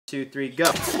2, 3, go.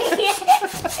 2, 3.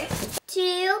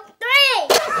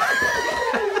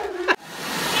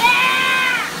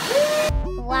 Yeah!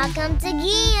 Welcome to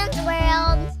Gideon's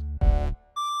world.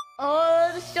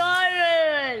 All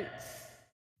science.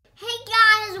 Hey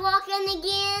guys, welcome to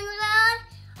Gideon's world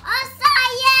of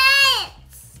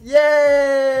science. Yay!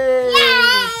 Yay!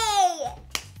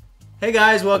 Hey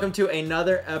guys, welcome to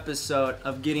another episode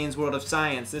of Gideon's World of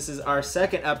Science. This is our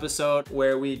second episode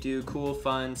where we do cool,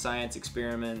 fun science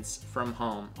experiments from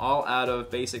home. All out of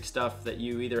basic stuff that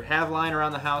you either have lying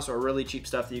around the house or really cheap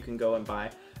stuff that you can go and buy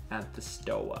at the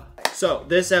store. So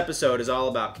this episode is all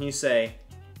about, can you say,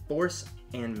 force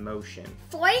and motion?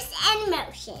 Force and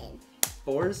motion.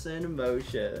 Force and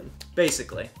motion.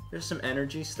 Basically, there's some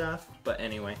energy stuff, but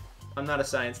anyway, I'm not a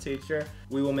science teacher.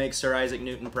 We will make Sir Isaac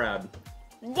Newton proud.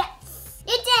 Yes,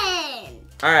 it did.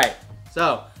 All right,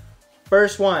 so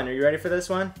first one. Are you ready for this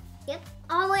one? Yep.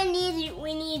 All we need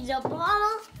a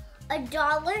bottle, a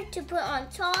dollar to put on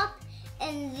top,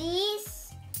 and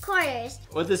these quarters.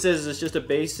 What this is just a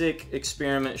basic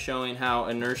experiment showing how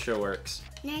inertia works.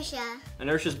 Inertia.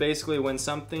 Inertia is basically when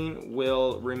something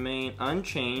will remain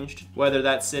unchanged, whether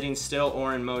that's sitting still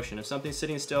or in motion. If something's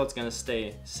sitting still, it's going to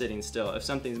stay sitting still. If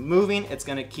something's moving, it's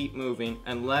going to keep moving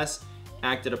unless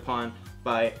acted upon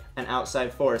by an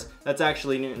outside force. That's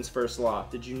actually Newton's first law.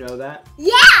 Did you know that?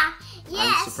 Yeah!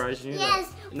 Yes! I'm surprised you knew yes.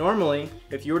 that. Normally,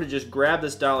 if you were to just grab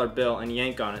this dollar bill and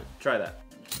yank on it, try that.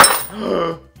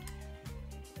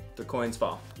 The coins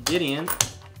fall. Gideon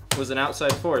was an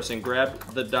outside force and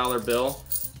grabbed the dollar bill,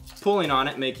 pulling on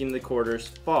it, making the quarters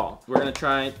fall. We're gonna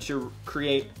try to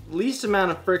create least amount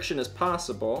of friction as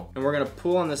possible, and we're gonna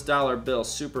pull on this dollar bill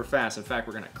super fast. In fact,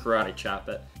 we're gonna karate chop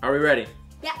it. Are we ready?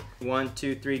 Yeah. 1,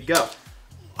 2, 3, go.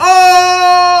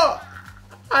 Oh!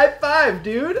 High five,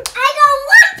 dude. I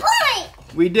got 1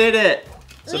 point. We did it.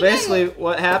 So We did basically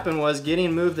what happened was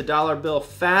Gideon moved the dollar bill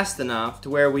fast enough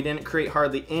to where we didn't create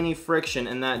hardly any friction,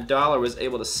 and that dollar was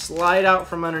able to slide out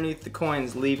from underneath the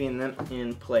coins, leaving them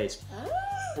in place. Oh.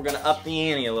 We're gonna up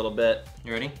the ante a little bit.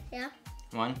 You ready? Yeah.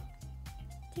 1,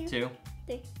 2,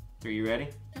 3. 3. You ready?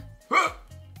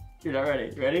 You're not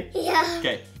ready. You ready? Yeah.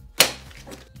 Okay.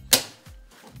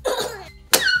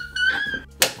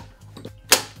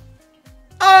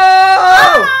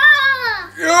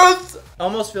 Yes!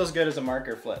 Almost feels good as a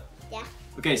marker flip. Yeah.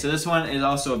 Okay, so this one is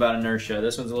also about inertia.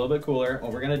 This one's a little bit cooler.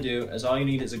 What we're gonna do is all you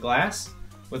need is a glass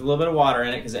with a little bit of water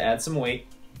in it because it adds some weight.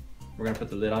 We're gonna put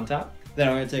the lid on top. Then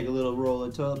we're gonna take a little roll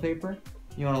of toilet paper.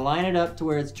 You wanna line it up to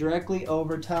where it's directly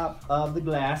over top of the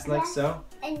glass, like so.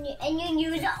 And you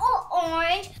use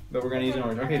orange. But we're gonna use an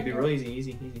orange. Okay, be real easy,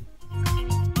 easy, easy.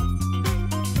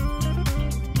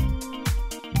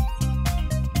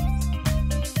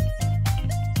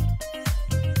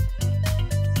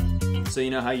 So you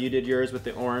know how you did yours with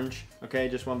the orange, okay?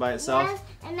 Just one by itself? Yes,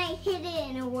 and I hit it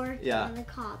and it worked on the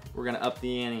cup. We're gonna up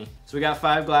the ante. So we got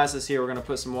 5 glasses here. We're gonna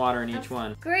put some water in each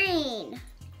one. Green,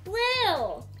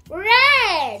 blue,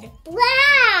 red,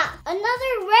 black,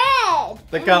 another red.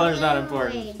 The and color's not blue.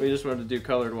 important. We just wanted to do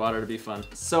colored water to be fun.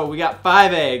 So we got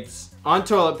 5 eggs on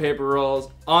toilet paper rolls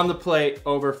on the plate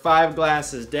over 5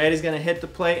 glasses. Daddy's gonna hit the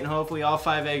plate and hopefully all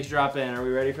 5 eggs drop in. Are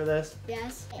we ready for this?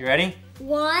 Yes. You ready?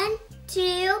 1, 2,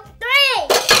 3.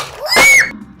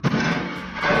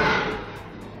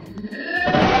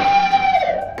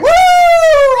 Woo!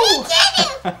 We did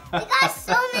it! We got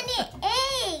so many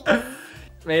eggs.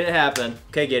 Made it happen.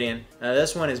 Okay, Gideon. Now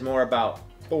this one is more about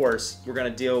force. We're gonna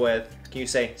deal with, can you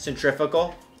say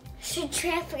centrifugal?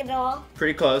 Centripetal.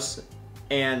 Pretty close.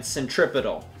 And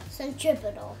centripetal.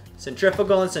 Centripetal.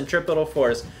 Centrifugal and centripetal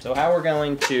force. So how we're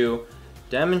going to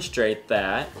demonstrate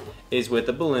that is with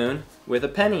a balloon with a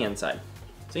penny inside.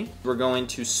 See? We're going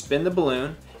to spin the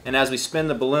balloon, and as we spin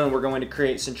the balloon, we're going to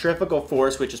create centrifugal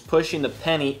force, which is pushing the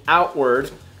penny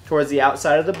outward towards the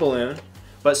outside of the balloon.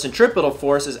 But centripetal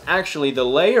force is actually the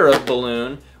layer of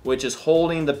balloon which is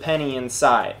holding the penny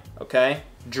inside, okay?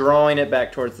 Drawing it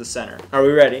back towards the center. Are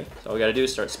we ready? So all we gotta do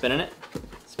is start spinning it.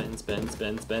 Spin, spin,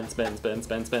 spin, spin, spin, spin,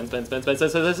 spin, spin, spin, spin, spin,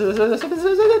 spin, spin,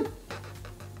 spin.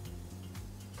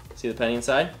 See the penny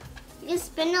inside? You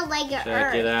spin it like your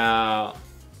Check it out.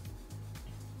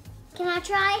 Can I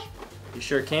try? You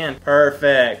sure can.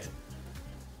 Perfect.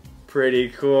 Pretty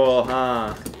cool,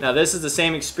 huh? Now this is the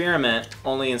same experiment,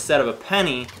 only instead of a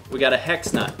penny, we got a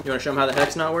hex nut. You wanna show them how the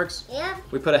hex nut works? Yeah.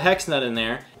 We put a hex nut in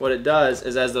there. What it does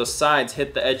is as those sides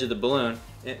hit the edge of the balloon,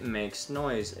 it makes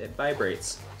noise, it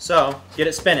vibrates. So, get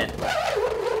it spinning.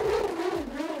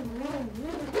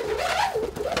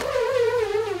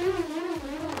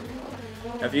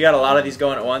 If you got a lot of these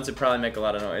going at once, it'd probably make a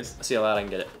lot of noise. Let's see how loud I can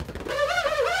get it.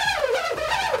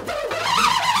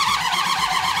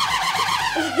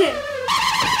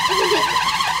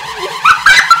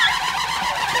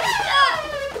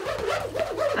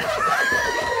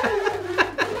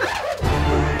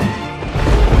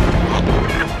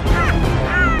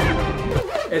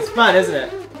 fun, isn't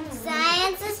it?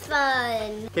 Science is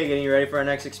fun. Okay, Gideon, you ready for our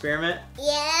next experiment?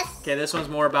 Yes. Okay, this one's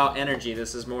more about energy.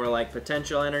 This is more like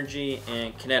potential energy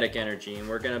and kinetic energy. And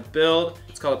we're gonna build,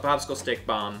 it's called a popsicle stick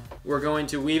bomb. We're going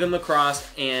to weave them across,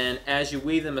 and as you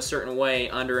weave them a certain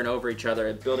way under and over each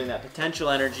other, building that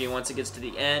potential energy, and once it gets to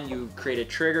the end, you create a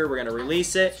trigger, we're gonna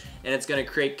release it, and it's gonna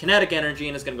create kinetic energy,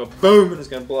 and it's gonna go boom, and it's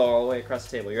gonna blow all the way across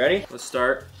the table. You ready? Let's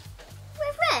start.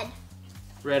 With red.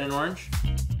 Red and orange.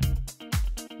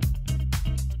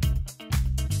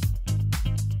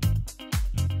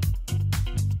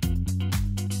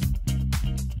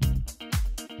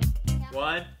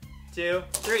 One, two,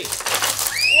 three.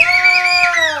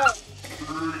 Whoa!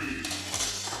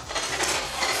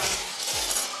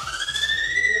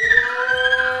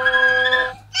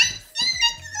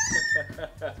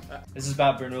 This is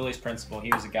about Bernoulli's principle.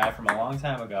 He was a guy from a long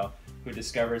time ago who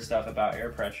discovered stuff about air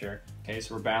pressure. Okay,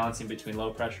 so we're balancing between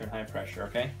low pressure and high pressure,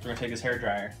 okay? We're gonna take this hair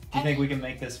dryer. Do you think we can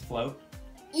make this float?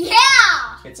 Yeah!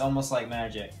 It's almost like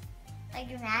magic. Like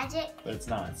magic? But it's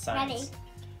not, it's science.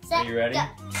 Ready. Are you ready? Go.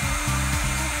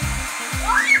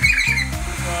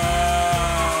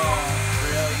 Whoa!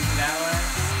 Really? Using that one?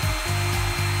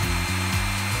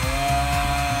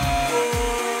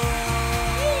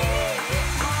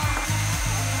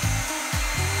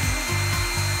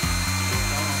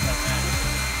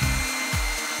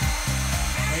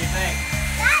 What do you think?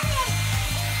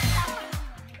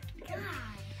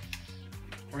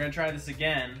 We're gonna try this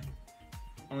again.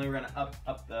 Only we're gonna up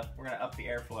the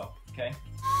airflow. Okay.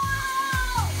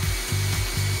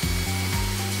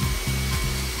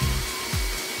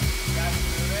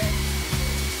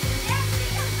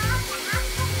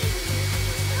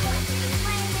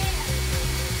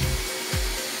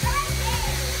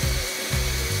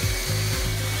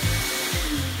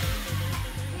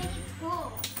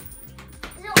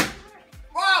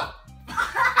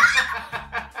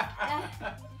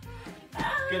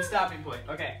 Good stopping point.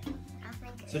 Okay.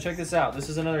 So check this out. This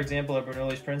is another example of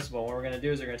Bernoulli's principle. What we're going to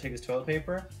do is we're going to take this toilet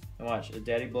paper and watch.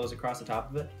 Daddy blows across the top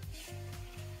of it.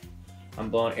 I'm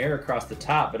blowing air across the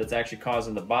top, but it's actually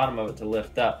causing the bottom of it to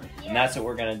lift up. Yes. And that's what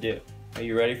we're going to do. Are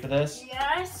you ready for this?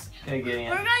 Yes. Okay, Gideon.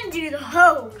 We're going to do the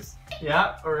hose.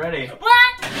 Yeah, we're ready. 1,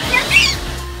 2, 3.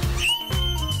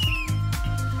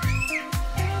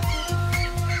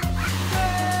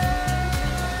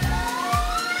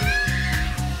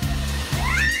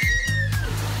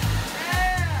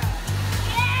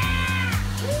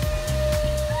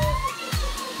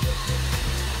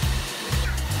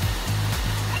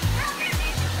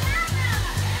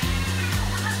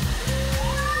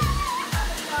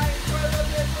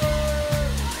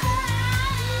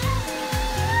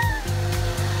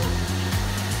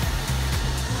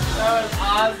 That was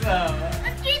awesome.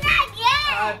 Let's do that again.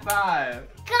 High five.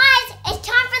 Guys, it's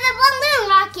time for the balloon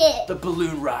rocket. The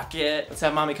balloon rocket. Let's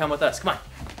have Mommy come with us. Come on.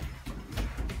 You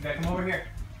gotta come over here.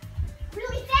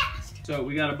 Really fast. So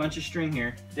we got a bunch of string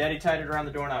here. Daddy tied it around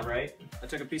the doorknob, right? I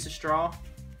took a piece of straw,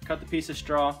 cut the piece of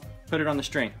straw, put it on the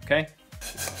string, okay?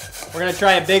 We're gonna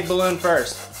try a big balloon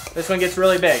first. This one gets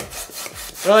really big.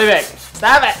 Really big.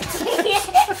 Stop it!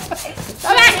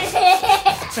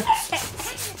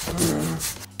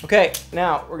 Okay,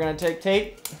 now we're gonna take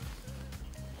tape.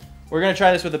 We're gonna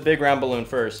try this with a big round balloon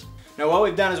first. Now what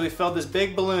we've done is we filled this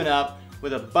big balloon up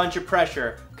with a bunch of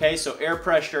pressure, okay? So air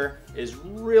pressure is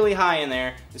really high in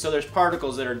there, and so there's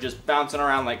particles that are just bouncing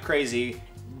around like crazy,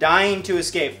 dying to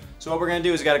escape. So what we're gonna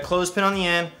do is we got a clothespin on the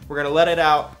end, we're gonna let it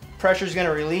out, pressure's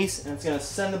gonna release, and it's gonna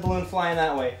send the balloon flying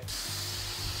that way.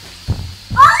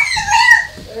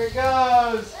 There it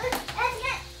goes!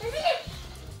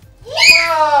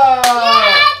 Whoa!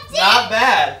 Not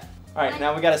bad. All right,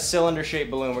 now we got a cylinder-shaped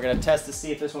balloon. We're gonna test to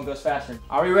see if this one goes faster.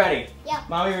 Are we ready? Yeah.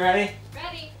 Mommy, you ready?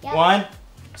 Ready. Yep. 1,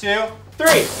 2,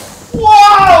 3.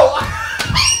 Whoa!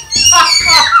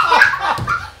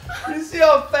 You see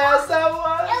how fast that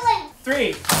was?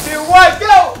 3, 2, 1,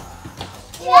 go!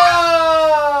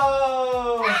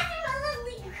 Whoa!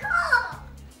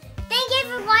 Thank you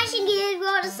for watching Gideon's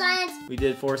World of Science. We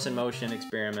did force and motion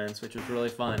experiments, which was really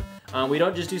fun. We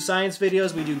don't just do science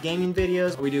videos, we do gaming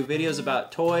videos. We do videos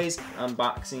about toys,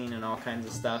 unboxing, and all kinds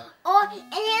of stuff. Oh,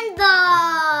 and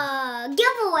the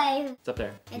giveaway. It's up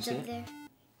there. You It's see up it? there.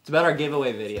 It's about our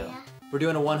giveaway video. Yeah. We're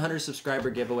doing a 100 subscriber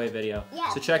giveaway video. Yeah.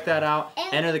 So check that out.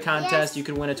 And enter the contest. yes. You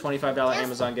can win a $25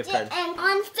 Amazon gift card. And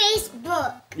on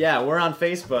Facebook. Yeah, we're on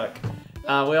Facebook.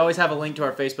 We always have a link to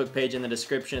our Facebook page in the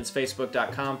description. It's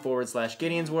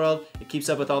facebook.com/Gideon's World. It keeps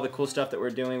up with all the cool stuff that we're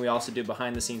doing. We also do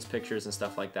behind the scenes pictures and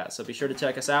stuff like that. So be sure to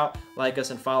check us out, like us,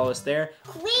 and follow us there.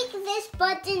 Click this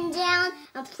button down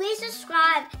and please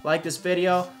subscribe. Like this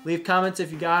video, leave comments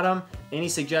if you got them. Any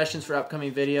suggestions for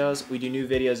upcoming videos? We do new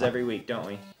videos every week, don't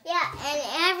we? Yeah, and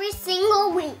every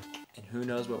single week. And who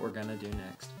knows what we're gonna do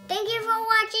next. Thank you for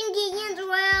watching Gideon's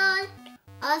World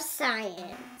of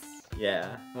Science.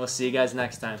 Yeah, we'll see you guys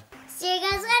next time. See you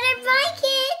guys later. Bye,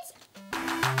 kids.